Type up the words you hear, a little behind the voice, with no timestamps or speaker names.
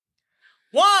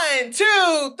1,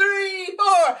 2, 3,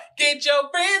 4. Get your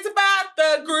friends about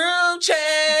the group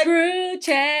chat. Group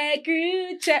chat,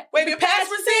 group chat. Wave your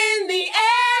passwords in the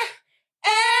air.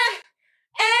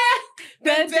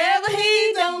 The devil,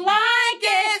 he don't like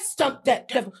it. Stump that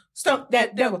devil, stump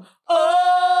that devil.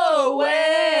 Oh,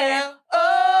 well.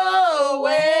 Oh,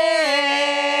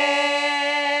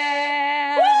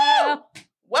 well.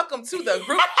 Welcome to the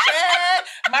group chat.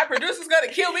 My producer's going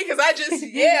to kill me because I just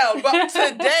yelled. But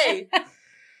today,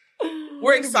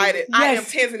 we're excited. Yes. I am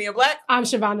Tanzania Black. I'm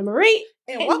Shavonda Marie.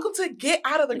 And welcome to Get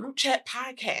Out of the Group Chat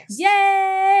podcast.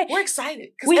 Yay! We're excited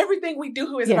because everything we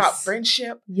do is about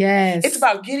friendship. Yes. It's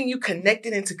about getting you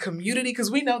connected into community because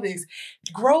we know this.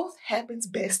 Growth happens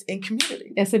best in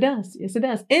community. Yes, it does. Yes, it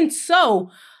does. And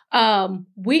so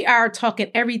we are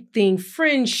talking everything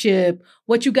friendship,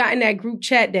 what you got in that group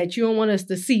chat that you don't want us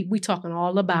to see. We talking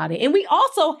all about it. And we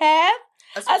also have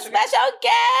a special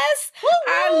guest.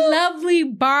 Our lovely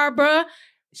Barbara.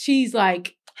 She's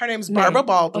like, her name's Barbara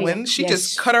Baldwin. Oh, yeah. She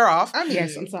just cut her off.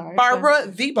 Yes, I'm sorry. Barbara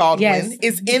the Baldwin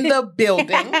is in the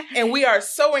building. And we are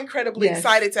so incredibly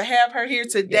excited to have her here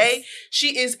today. Yes.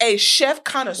 She is a chef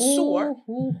connoisseur.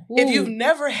 If you've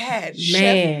never had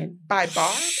Chef by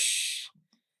Barb.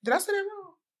 Did I say that wrong?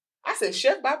 I said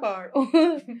Chef by Barb.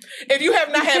 If you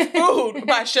have not had food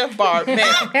by Chef Barb,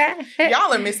 man,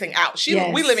 y'all are missing out.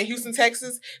 We live in Houston,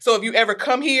 Texas. So if you ever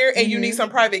come here and you need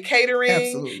some private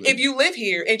catering, if you live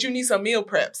here and you need some meal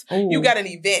preps, you got an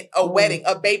event, a wedding,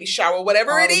 a baby shower,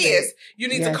 whatever it is, you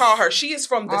need to call her. She is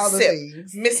from the SIP,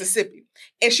 Mississippi.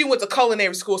 And she went to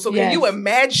culinary school. So can you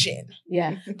imagine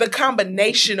the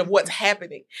combination of what's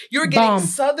happening? You're getting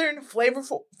Southern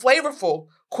flavorful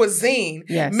cuisine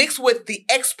mixed with the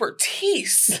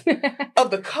expertise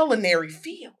of the culinary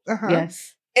field.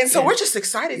 Yes. And so we're just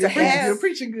excited to have... You're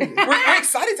preaching good. We're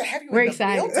excited to have you in the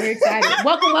building. We're excited.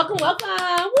 Welcome. Woo!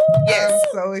 Yes.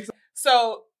 So excited.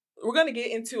 So we're going to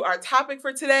get into our topic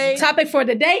for today. Topic for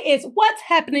today is what's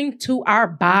happening to our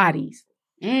bodies.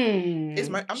 I'm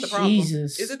the problem.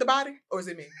 Jesus. Is it the body or is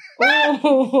it me?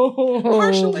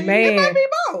 Partially. Man. It might be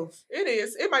both. It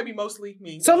is. It might be mostly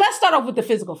me. So let's start off with the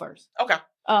physical first. Okay.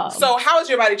 So how has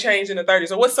your body changed in the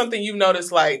 30s? Or what's something you've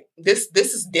noticed like this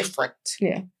is different?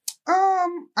 Yeah.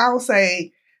 I would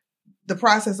say the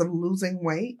process of losing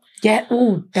weight. Yeah.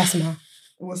 Ooh, that's mine.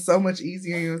 Was so much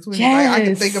easier in your 20s. Yes. Like, I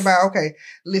can think about, okay,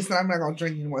 listen, I'm not going to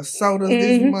drink any more sodas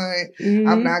this month.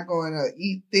 I'm not going to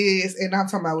eat this. And I'm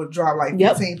talking about I would drop like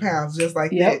 15 pounds just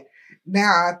like that. Now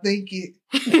I think it.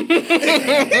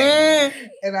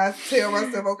 And I tell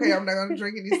myself, okay, I'm not going to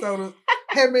drink any sodas.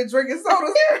 Haven't been drinking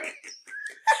sodas.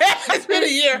 It's been a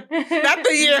year. Not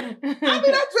the year. I mean,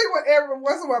 I drink whatever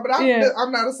once in a while, but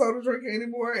I'm not a soda drinker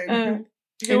anymore.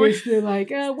 And we're still like,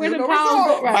 where the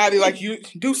pounds? Body like you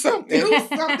do something. Do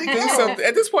something.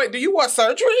 At this point, do you want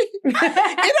surgery? It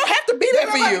don't have to be there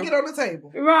for you. Get on the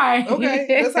table, right?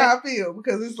 Okay, that's how I feel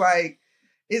because it's like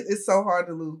it's so hard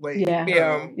to lose weight. In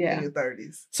your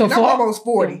 30s. So I'm almost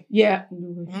 40. Yeah,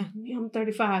 I'm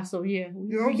 35. So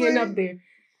we're getting up there.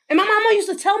 And my mama used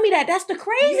to tell me that. That's the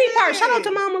crazy part. Shout out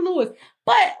to Mama Lewis.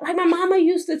 But like my mama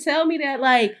used to tell me that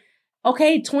like,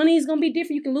 okay, 20 is gonna be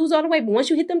different. You can lose all the weight, but once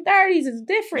you hit them 30s, it's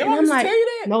different. And I'm like,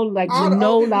 no, like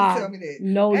no lie,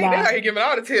 no lie. They're out here giving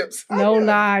all the tips. No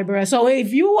lie, bro. So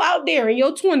if you out there in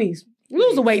your 20s,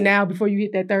 lose the weight now before you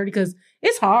hit that 30 because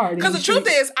it's hard. Because the truth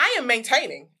is, I am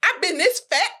maintaining. I've been this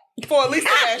fat for at least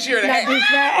the last year and a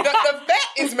half. The fat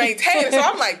is maintained. So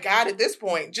I'm like, God, at this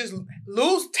point, just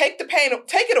take the pain,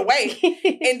 take it away,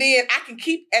 and then I can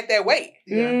keep at that weight.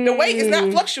 Yeah. The weight is not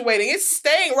fluctuating. It's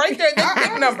staying right there at that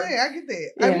big number. I get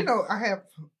that. Yeah. I have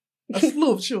a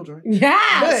slew of children.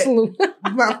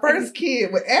 But my first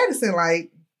kid with Addison,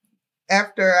 like,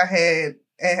 after I had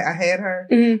her,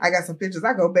 I got some pictures.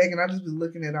 I go back and I just be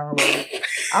looking at all of it.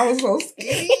 I was so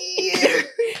scared.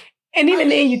 And even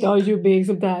then, you thought you were big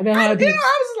sometimes. I was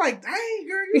like, dang,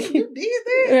 girl, you did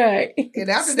that. Right. And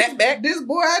after this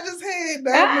boy I just had,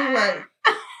 I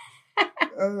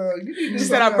was like, you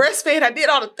said I breastfed, I did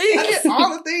all the things. I did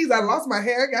all the things. I lost my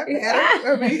hair, got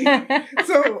fatter. I mean,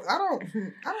 so I don't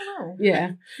know.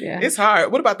 Yeah. It's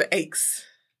hard. What about the aches?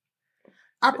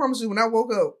 I promise you, when I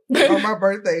woke up on my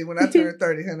birthday, when I turned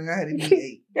 30, honey, I had a knee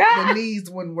ache. The knees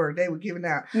wouldn't work. They were giving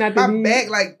out. My back,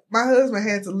 like, my husband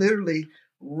had to literally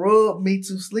rub me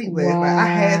to sleep last night.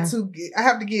 I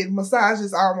have to get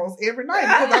massages almost every night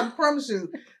because I promise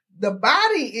you, the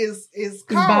body is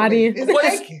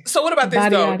calling. So what about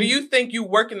this though? Do you think you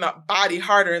working the body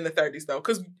harder in the 30s though?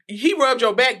 Because he rubbed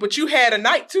your back, but you had a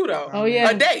night too though. Oh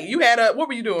yeah, a day. You had what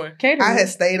were you doing? Catering. I had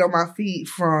stayed on my feet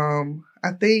from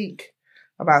I think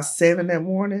about 7 that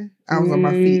morning, I was on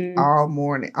my feet all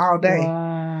morning, all day.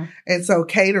 Wow. And so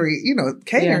catering,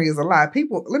 catering is a lot.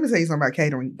 People, let me tell you something about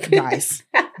catering, guys.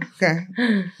 Okay.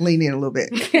 Lean in a little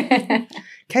bit.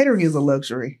 Catering is a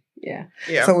luxury. Yeah.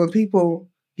 So when people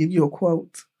give you a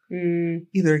quote,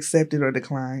 either accept it or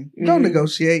decline. Don't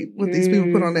negotiate what these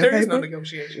people put on that paper. There is no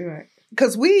negotiation. Right.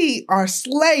 Because we are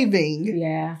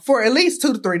slaving for at leleast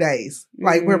 2 to 3 days.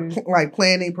 Like we're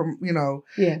planning,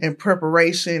 and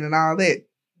preparation and all that.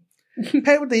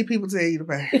 Pay what these people tell you to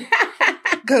pay.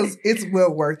 Because it's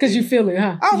well worth it. Because you feel it,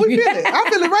 huh? Oh, we feel it. I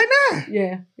feel it right now.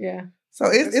 Yeah. So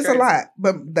it's a lot.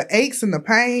 But the aches and the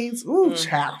pains,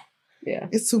 child. Yeah.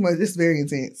 It's too much. It's very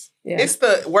intense. Yeah. It's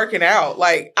the working out.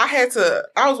 Like, I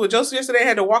was with Joseph yesterday, I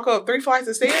had to walk up 3 flights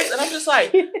of stairs, and I'm just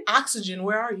like, oxygen,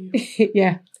 where are you?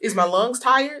 Yeah. Is my lungs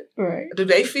tired? Right. Do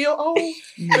they feel old?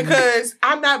 Because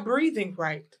I'm not breathing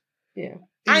right. Yeah.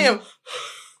 I am...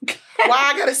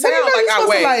 Why I gotta sound like I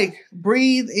wait? Like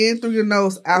breathe in through your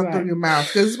nose, out through your mouth,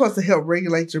 because it's supposed to help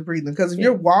regulate your breathing. Because if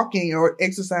you're walking or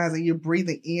exercising, you're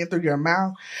breathing in through your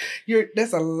mouth.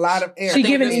 That's a lot of air. She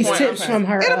giving these tips from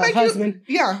her husband.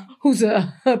 Who's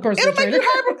a personal trainer.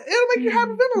 It'll make you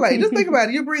hyperventilate. Just think about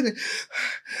it. You're breathing,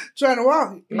 trying to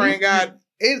walk. Praying God.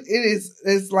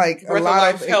 It's like a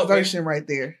lot of exertion right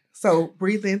there. So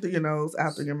breathe in through your nose,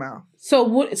 out through your mouth. So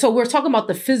we're talking about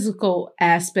the physical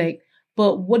aspect.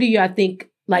 But what do y'all think,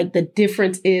 like, the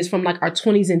difference is from, like, our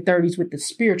 20s and 30s with the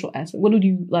spiritual aspect? What do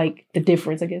you, like, the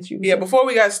difference, I guess you would say? Before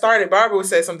we got started, Barbara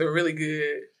said something really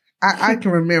good. I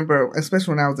can remember,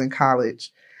 especially when I was in college,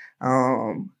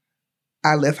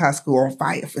 I left high school on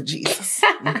fire for Jesus,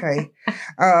 okay?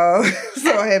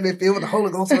 So I had been filled with the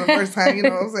Holy Ghost for the first time, you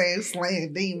know what I'm saying?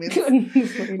 Slaying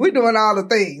demons. We're doing all the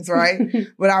things, right?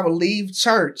 But I would leave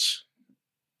church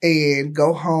and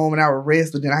go home and I would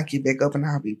rest, but then I get back up and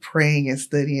I'll be praying and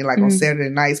studying like on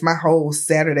Saturday nights. My whole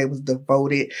Saturday was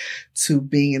devoted to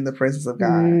being in the presence of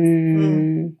God.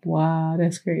 Wow,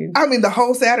 that's crazy. I mean, the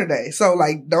whole Saturday. So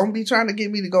like, don't be trying to get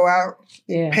me to go out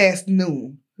past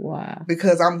noon. Wow.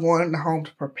 Because I'm going home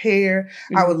to prepare.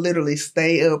 I would literally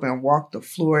stay up and walk the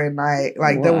floor at night.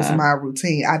 Like that was my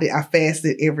routine. I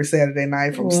fasted every Saturday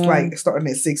night from like starting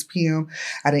at 6 p.m.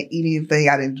 I didn't eat anything.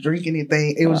 I didn't drink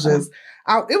anything. It was just,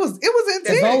 it was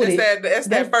intense. That's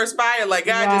that first fire. Like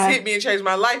God just hit me and changed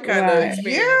my life kind of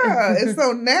experience. Yeah. And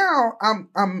so now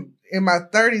I'm in my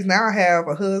 30s. Now I have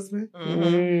a husband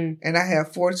and I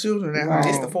have 4 children at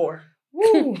home. It's the 4.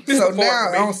 So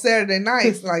now on Saturday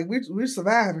nights, like we're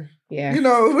surviving. Yeah. You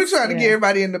know, we're trying to get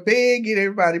everybody in the bed, get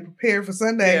everybody prepared for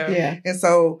Sunday. Yeah. And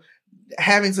so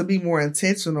having to be more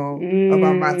intentional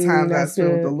about my time I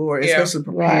spend with the Lord, especially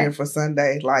preparing for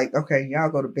Sunday. Like, okay,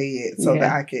 y'all go to bed so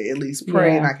that I can at least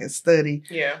pray and I can study.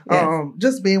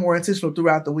 Just being more intentional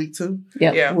throughout the week too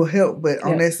will help. But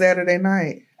on that Saturday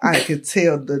night, I could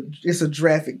tell it's a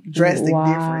drastic difference.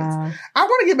 I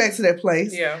want to get back to that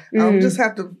place. Just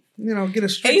have to, get a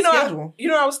strict schedule.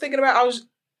 I was thinking about,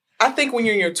 I think when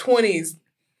you're in your 20s,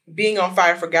 being on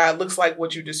fire for God looks like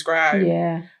what you described.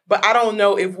 Yeah. But I don't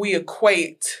know if we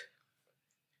equate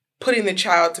putting the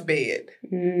child to bed,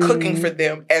 cooking for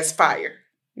them as fire.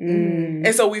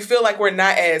 And so we feel like we're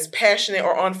not as passionate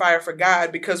or on fire for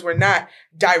God because we're not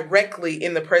directly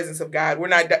in the presence of God. We're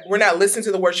not listening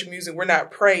to the worship music. We're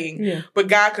not praying, but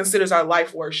God considers our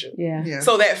life worship.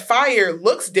 So that fire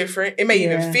looks different. It may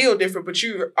even feel different, but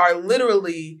you are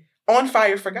literally on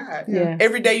fire for God.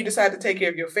 Every day you decide to take care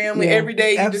of your family. Every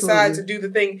day you decide to do the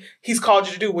thing He's called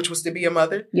you to do, which was to be a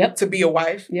mother, to be a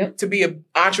wife, to be an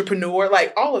entrepreneur,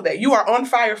 like all of that. You are on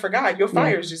fire for God. Your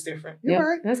fire is just different. You're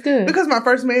right. That's good. Because my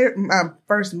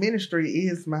first ministry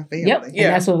is my family. And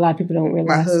that's what a lot of people don't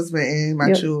realize. My husband and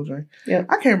my children.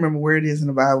 I can't remember where it is in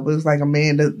the Bible, but it's like a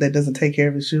man that doesn't take care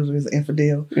of his children is an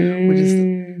infidel. Which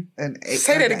is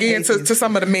say that again to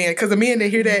some of the men, because the men that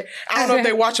hear that, I don't know if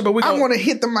they watch it, but I want to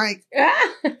hit the mic.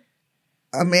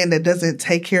 A man that doesn't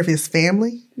take care of his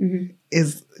family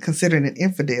is considered an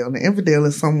infidel. And an infidel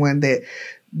is someone that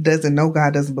doesn't know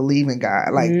God, doesn't believe in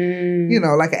God. Like,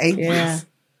 like an atheist.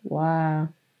 Wow.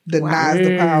 Denies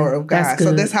the power of God.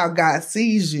 So that's how God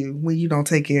sees you when you don't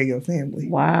take care of your family.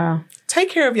 Wow. Take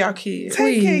care of y'all kids.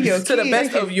 Take care of your kids. To the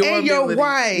best of your ability. your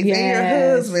wife and your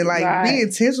husband. Like, be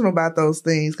intentional about those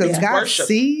things because God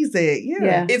sees it.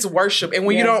 It's worship. And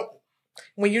when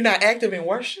you're not active in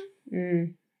worship,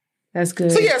 that's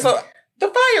good. So so the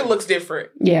fire looks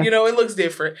different. It looks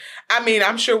different. I mean,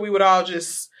 I'm sure we would all I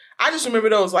just remember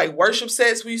those like worship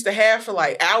sets we used to have for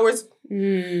like hours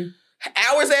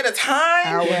at a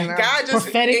time. God just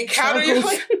encountered you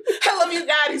like, I love you,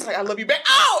 God. He's like, I love you back.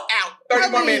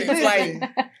 30 more minutes. Like,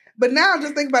 but now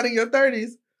just think about it, in your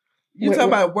 30s, You talking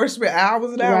about worshiping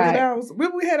hours and hours and hours.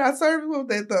 Remember we had our service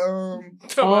at the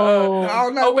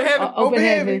Open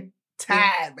heaven.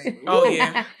 Tired, baby. Oh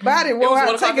yeah. Body wore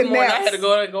out taking naps. I had to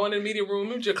go in the meeting room.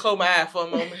 Let me just close my eye for a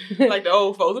moment. Like the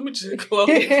old folks. Let me just close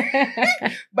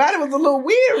it. Body was a little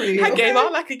weary. I gave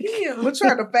all I could give. We're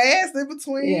trying to fast in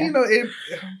between,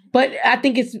 But I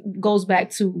think it goes back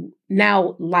to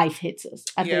now life hits us.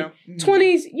 I think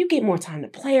 20s, you get more time to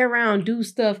play around, do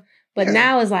stuff. But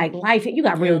now it's like life. You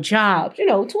got real jobs.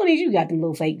 20s, you got them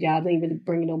little fake jobs. They ain't really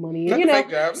bringing no money in, fake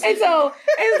jobs. And so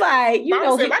it's like,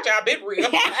 Said my job been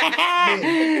real. But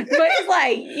it's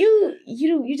like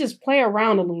you just play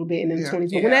around a little bit in them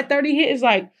 20s. But when that 30 hit, it's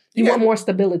like you want more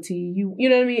stability. You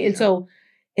know what I mean? And so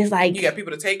it's like you got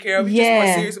people to take care of. You're just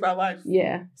more serious about life.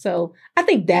 Yeah. So I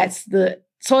think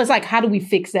so it's like, how do we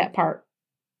fix that part?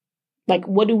 Like,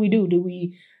 what do we do? Do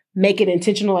we make it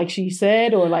intentional, like she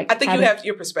said, or like? I think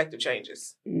your perspective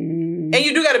changes, and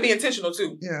you do got to be intentional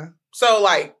too. Yeah. So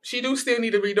like, she do still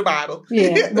need to read the Bible.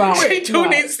 Yeah, right. She still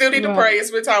need to pray and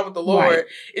spend time with the Lord. Right.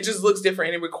 It just looks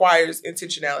different and it requires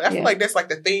intentionality. I feel like that's like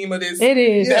the theme of this. It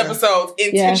is episode.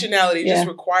 Intentionality just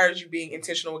requires you being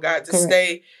intentional with God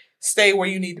to stay where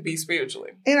you need to be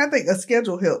spiritually. And I think a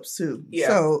schedule helps too. Yeah.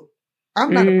 So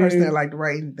I'm not a person that like to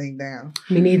write anything down.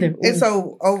 Me neither. And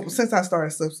so, since I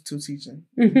started substitute teaching,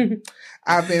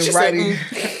 I've been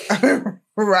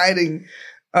writing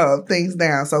things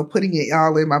down. So putting it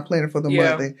all in my planner for the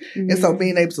month. And so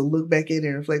being able to look back at it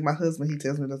and reflect. My husband, he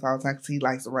tells me this all the time because he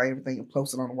likes to write everything and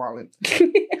post it on the wall.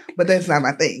 But that's not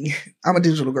my thing. I'm a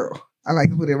digital girl. I like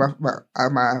to put it in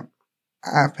my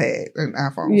iPad and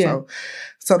iPhone. Yeah.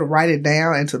 So to write it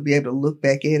down and to be able to look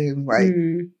back at it and like,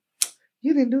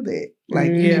 you didn't do that.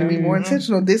 Like, you need to be more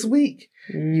intentional this week.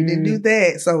 You didn't do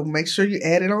that. So make sure you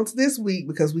add it on to this week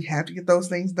because we have to get those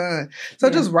things done. So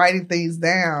just writing things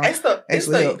down. It's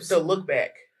the look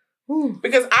back. Ooh.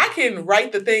 Because I can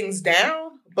write the things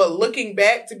down, but looking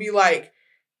back to be like,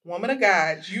 woman of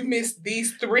God, you missed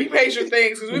these 3 major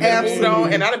things because we've been moved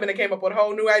on and I'd have been came up with a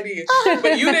whole new idea.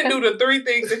 But you didn't do the 3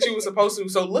 things that you were supposed to.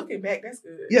 So looking back, that's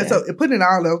good. Yeah, so putting it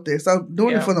all out there. So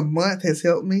doing it for the month has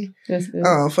helped me. That's good.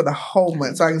 For the whole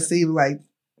month. So I can see like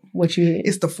what you hit.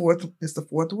 It's the fourth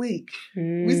week.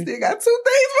 We still got 2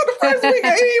 things for the first week.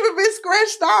 Ain't even been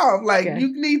scratched off. Like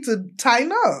you need to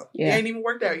tighten up. Yeah. It ain't even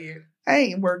worked out yet. I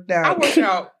ain't worked out. I worked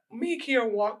out. Me and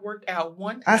Kira worked out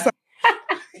one time.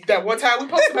 That one time we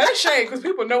posted about shame because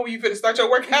people know when you finna start your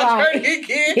workout journey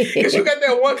again because you got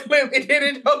that one clip and then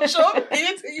it don't show up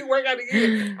again until you work out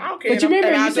again. I don't care. But you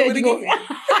remember you said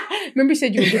you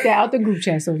said you would get that out the group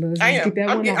chat. So let's get that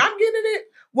I'm getting it.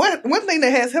 One thing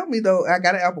that has helped me though, I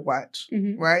got an Apple Watch,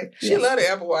 right? She love the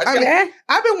Apple Watch. I mean,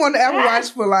 I've been wanting the Apple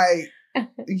Watch for like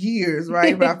years,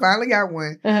 right? But I finally got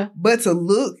one. But to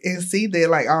look and see that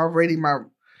like already my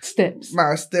steps,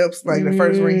 like the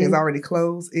first ring is already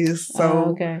closed is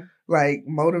so like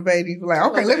motivating. Like,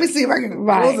 okay, let me see if I can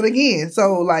close it again.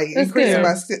 So like increasing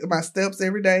my steps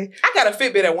every day. I got a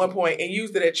Fitbit at one point and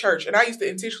used it at church, and I used to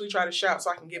intentionally try to shout so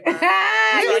I can get my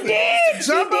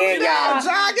jump up and down,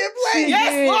 jog and play.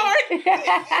 Yes, Lord.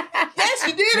 Yes,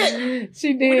 you did it.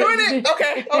 She did. We're doing it.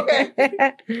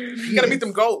 Okay. You gotta meet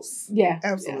them goals. Yeah,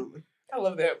 absolutely. I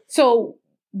love that. So,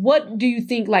 what do you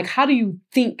think? Like, how do you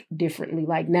think differently?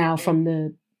 Like now from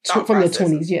the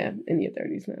 20s, in your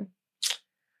 30s now.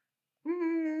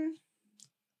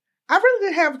 I really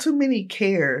didn't have too many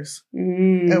cares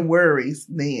and worries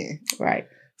then. Right.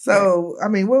 So, I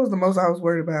mean, what was the most I was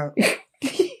worried about?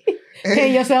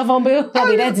 Paying your cell phone bill? I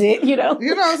mean, that's it, it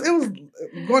was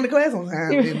going to class on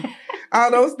time and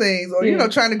all those things. Or,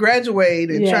 trying to graduate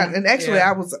and and actually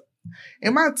I was,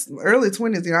 in my early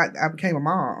 20s, I became a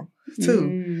mom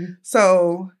too.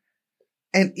 So,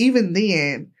 and even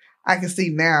then, I can see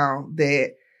now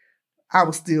that I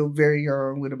was still very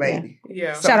young with a baby.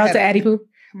 Yeah. So shout out to Addie Pooh.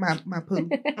 My poo.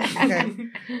 Okay.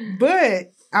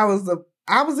 But I was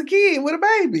a kid with a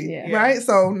baby, right?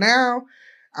 So now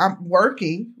I'm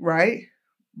working, right?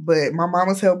 But my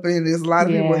mama's helping. There's a lot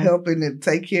of people helping to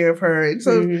take care of her. And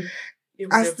so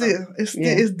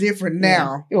it's different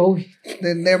now.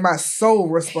 Then they're my sole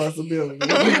responsibility. You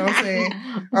know what I'm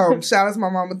saying? Shout out to my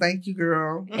mama. Thank you,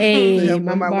 girl. Hey,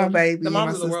 my little baby. The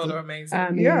moms of the world are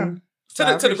amazing. Yeah. To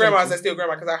the grandmas that's still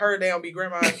grandma, because I heard they don't be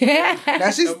grandma.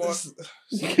 Now she's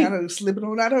kind of slipping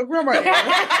on out of her grandma.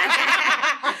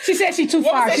 She said she's too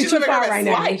far. She's too far right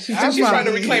now. She's trying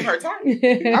to reclaim her time.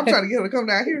 I'm trying to get her to come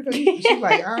down here. She's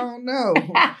like, I don't know.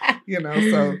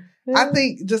 So I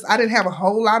think I didn't have a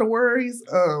whole lot of worries.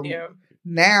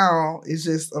 Now it's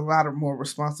just a lot of more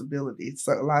responsibility.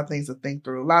 So a lot of things to think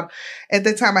through. At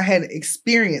that time I hadn't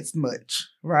experienced much,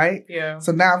 right? Yeah.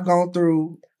 So now I've gone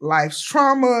through life's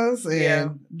traumas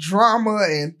and drama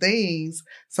and things.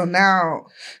 So now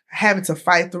having to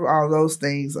fight through all those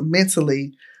things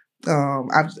mentally,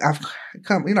 I've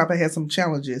come, I've had some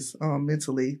challenges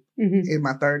mentally in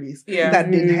my 30s that I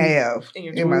didn't have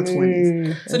in my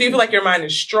 20s. So do you feel like your mind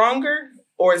is stronger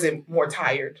or is it more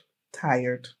tired?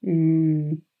 Tired.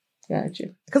 Gotcha.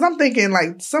 Because I'm thinking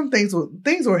like some things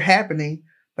were happening,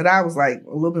 but I was like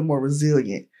a little bit more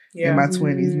resilient in my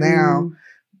 20s. Now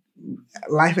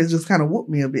life has just kind of whooped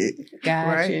me a bit.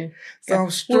 Gotcha. Right? So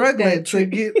I'm struggling to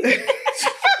get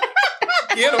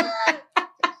get them.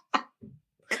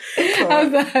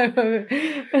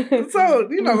 So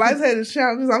life's had its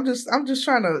challenges. I'm just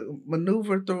trying to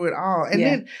maneuver through it all, and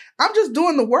then I'm just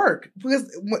doing the work because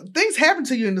when things happen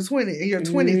to you in your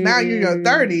 20s. Now you're in your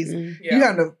 30s. You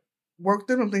got to work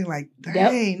through them things like,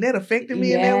 dang, that affected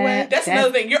me in that way. That's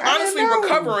another thing. You're honestly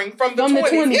recovering from the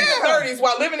 20s and the 30s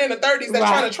while living in the 30s.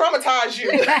 That's trying to traumatize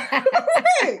you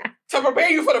to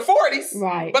prepare you for the 40s.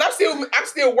 Right. But I'm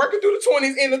still working through the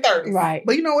 20s and the 30s. Right.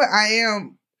 But you know what? I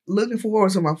am looking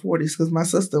forward to my 40s because my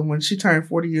sister, when she turned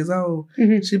 40 years old,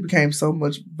 she became so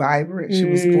much vibrant. She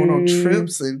was going on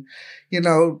trips and,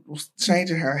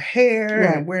 changing her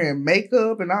hair and wearing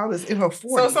makeup and all this in her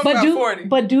 40s. So something about 40.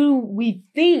 But do we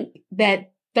think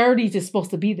that 30s is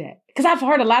supposed to be that? Because I've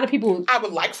heard a lot of people. I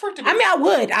would like for it to be. I mean, I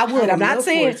would. I'm not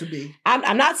saying it to be.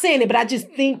 I'm not saying it, but I just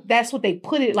think that's what they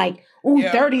put it like. Ooh,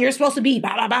 30, you're supposed to be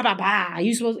blah blah blah blah blah.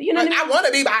 You supposed, what I mean? I want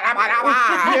to be blah blah blah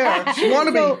blah. Yeah, she want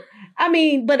to be. I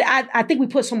mean, but I think we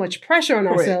put so much pressure on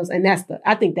ourselves, and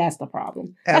I think that's the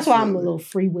problem. Absolutely. That's why I'm a little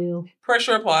free will.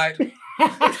 Pressure applied.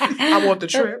 I want the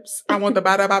trips. I want the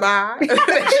bye bye bye bye.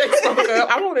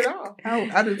 I want it all.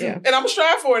 I do too. And I'm gonna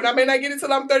strive for it. I may not get it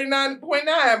till I'm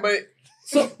 39.9, but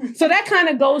so that kind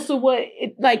of goes to what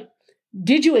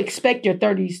did you expect your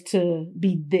 30s to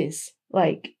be this?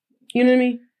 Like, you know what I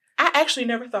mean? I actually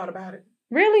never thought about it.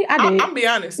 Really? I did. I'm be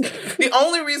honest. The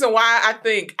only reason why I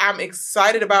think I'm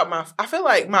excited about I feel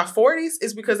like my 40s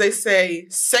is because they say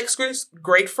sex is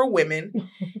great for women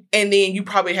and then you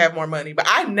probably have more money. But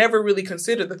I never really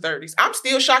considered the 30s. I'm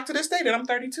still shocked to this day that I'm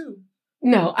 32.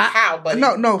 No. How, buddy?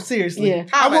 No, seriously. Yeah.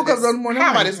 I woke up the other morning.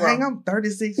 How about this wrong? I'm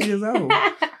 36 years old.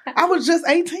 I was just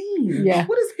 18. Yeah.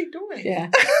 What is he doing? Yeah.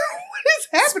 What is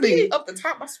happening? Speed up the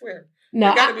top, I swear.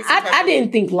 No, I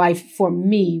didn't think life for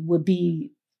me would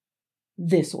be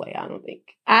this way. I don't think.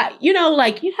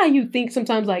 How you think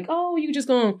sometimes like, oh, you just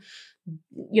gonna,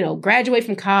 graduate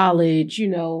from college,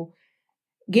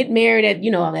 get married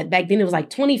at, back then it was like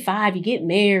 25, you get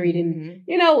married and,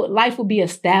 life will be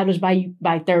established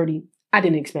by 30. I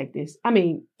didn't expect this. I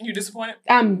mean. You disappointed?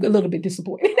 I'm a little bit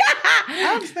disappointed.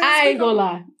 I ain't gonna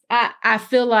lie. I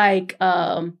feel like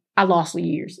I lost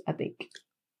years, I think.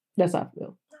 That's how I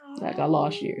feel. Like I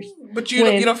lost years. But you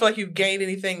don't feel like you've gained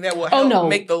anything that will help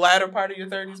make the latter part of your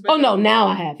 30s better? Oh, no. Now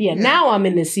I have. Yeah. Now I'm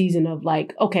in this season of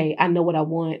like, okay, I know what I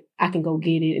want. I can go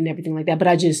get it and everything like that. But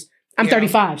I'm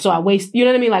 35. So I waste, you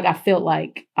know what I mean? Like I felt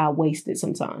like I wasted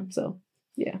some time. So,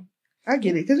 yeah. I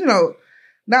get it. Because,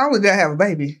 not only did I have a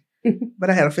baby, but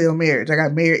I had a failed marriage. I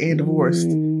got married and divorced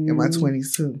in my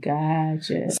 20s too.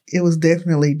 Gotcha. It was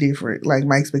definitely different. Like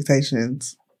my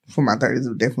expectations for my 30s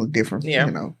were definitely different. Yeah.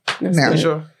 That's now. For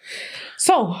sure.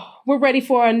 So we're ready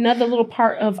for another little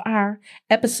part of our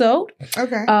episode.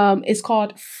 Okay. It's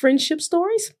called Friendship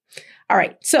Stories. All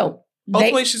right. So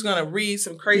hopefully she's gonna read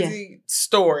some crazy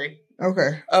story.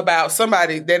 Okay. About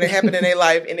somebody that happened in their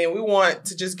life, and then we want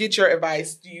to just get your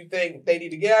advice. Do you think they need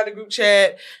to get out of the group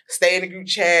chat, stay in the group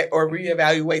chat, or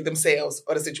reevaluate themselves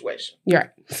or the situation? Yeah.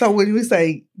 So when we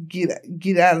say get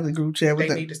out of the group chat, they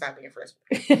need to stop being friends.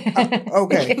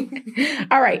 Okay.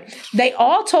 All right. They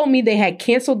all told me they had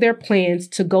canceled their plans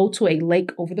to go to a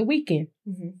lake over the weekend.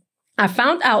 Mm-hmm. I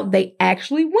found out they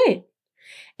actually went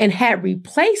and had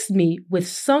replaced me with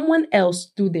someone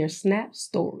else through their Snap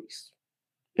stories.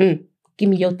 Give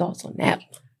me your thoughts on that.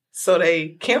 So they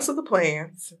canceled the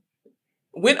plans,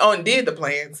 went on, did the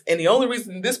plans, and the only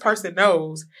reason this person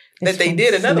knows that they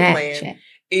did another plan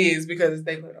is because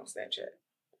they put it on Snapchat.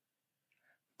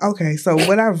 Okay, so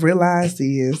what I've realized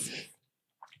is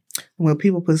when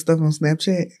people put stuff on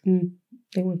Snapchat,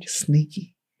 they want you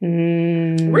sneaky.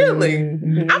 Really?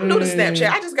 I'm new to Snapchat.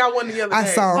 I just got one the other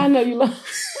day. I know you lying.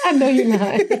 I know you're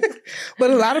lying. But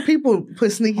a lot of people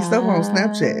put sneaky stuff on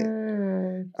Snapchat.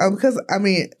 Because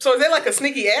so is that like a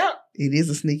sneaky app? It is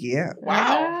a sneaky app.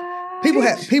 Wow.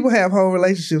 People have whole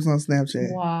relationships on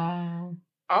Snapchat. Wow.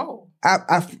 Oh.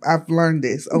 I've learned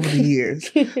this over the years,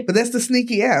 but that's the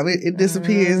sneaky out. It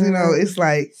disappears. It's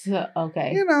like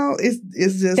okay.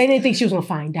 It's just they didn't think she was gonna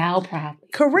find out. Probably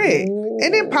correct,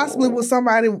 and then possibly with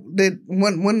somebody that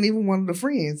wasn't even one of the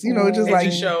friends. It's just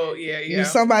like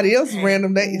somebody else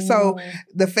random. So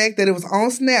the fact that it was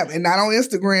on Snap and not on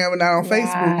Instagram and not on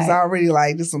Facebook is already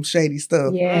like just some shady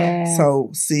stuff. Yeah. So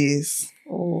sis,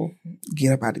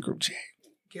 get up out the group chat.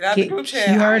 Get out the group chat.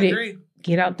 You heard it.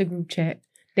 Get out the group chat.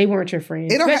 They weren't your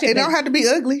friends. It don't have to be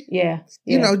ugly. Yeah.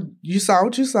 You saw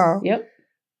what you saw. Yep.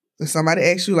 If somebody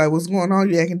asks you like, what's going on?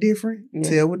 You acting different. Yeah.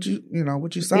 Tell what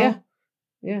you saw. Yeah.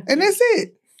 Yeah. And that's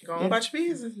it. Go on about your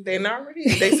business. They're not ready.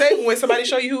 They say when somebody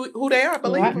show you who they are,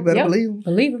 believe them. You better believe them.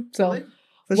 Believe them. So,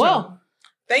 sure.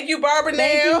 Thank you, Barbara.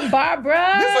 Thank you,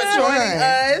 Barbara, for joining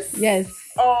us. Yes.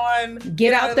 On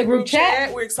Get Out the Group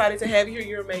Chat. We're excited to have you here.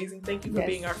 You're amazing. Thank you for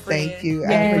being our friend. Thank you. Yes.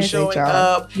 I appreciate showing y'all.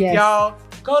 Up. Yes. Y'all,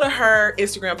 go to her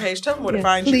Instagram page. Tell them where to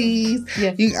find you. Please.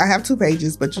 Yes. I have 2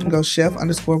 pages, but you can go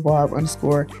chef_barb_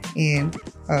 and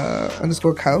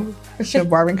 _co. Chef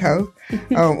Barb and Co.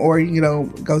 Or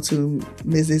go to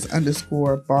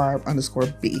Mrs_Barb_B.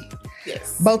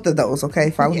 Yes. Both of those, okay?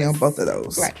 Follow me on both of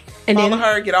those. Right. And follow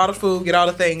her, get all the food, get all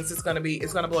the things. It's gonna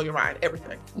blow your mind.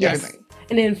 Everything. Yes. Everything.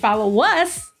 And then follow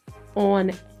us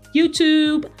on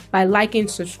YouTube by liking,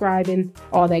 subscribing,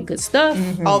 all that good stuff.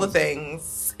 Mm-hmm. All the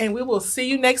things. And we will see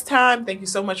you next time. Thank you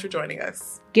so much for joining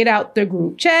us. Get out the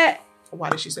group chat. Why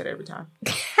did she say that every time?